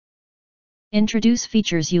Introduce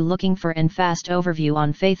features you looking for and fast overview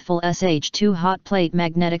on faithful SH-2 hot plate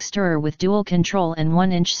magnetic stirrer with dual control and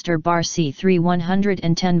 1-inch stir bar C3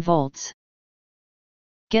 110 volts.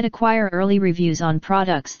 Acquire early reviews on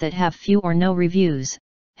products that have few or no reviews,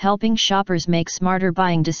 helping shoppers make smarter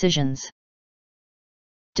buying decisions.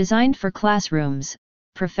 Designed for classrooms,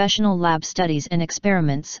 professional lab studies and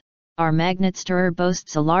experiments, our magnet stirrer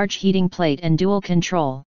boasts a large heating plate and dual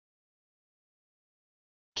control.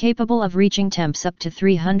 Capable of reaching temps up to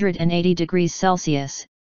 380 degrees Celsius,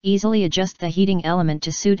 easily adjust the heating element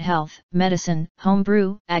to suit health, medicine,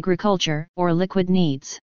 homebrew, agriculture, or liquid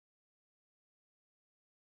needs.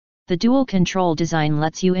 The dual control design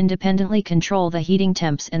lets you independently control the heating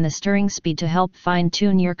temps and the stirring speed to help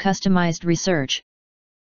fine-tune your customized research.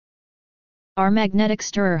 Our magnetic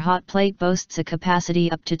stirrer hot plate boasts a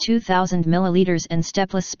capacity up to 2000 milliliters and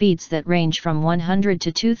stepless speeds that range from 100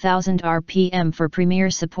 to 2000 RPM for premier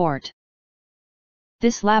support.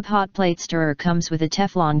 This lab hot plate stirrer comes with a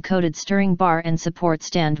Teflon-coated stirring bar and support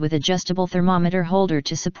stand with adjustable thermometer holder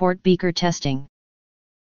to support beaker testing.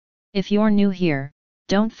 If you're new here,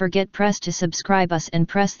 don't forget press to subscribe us and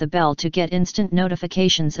press the bell to get instant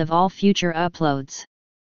notifications of all future uploads.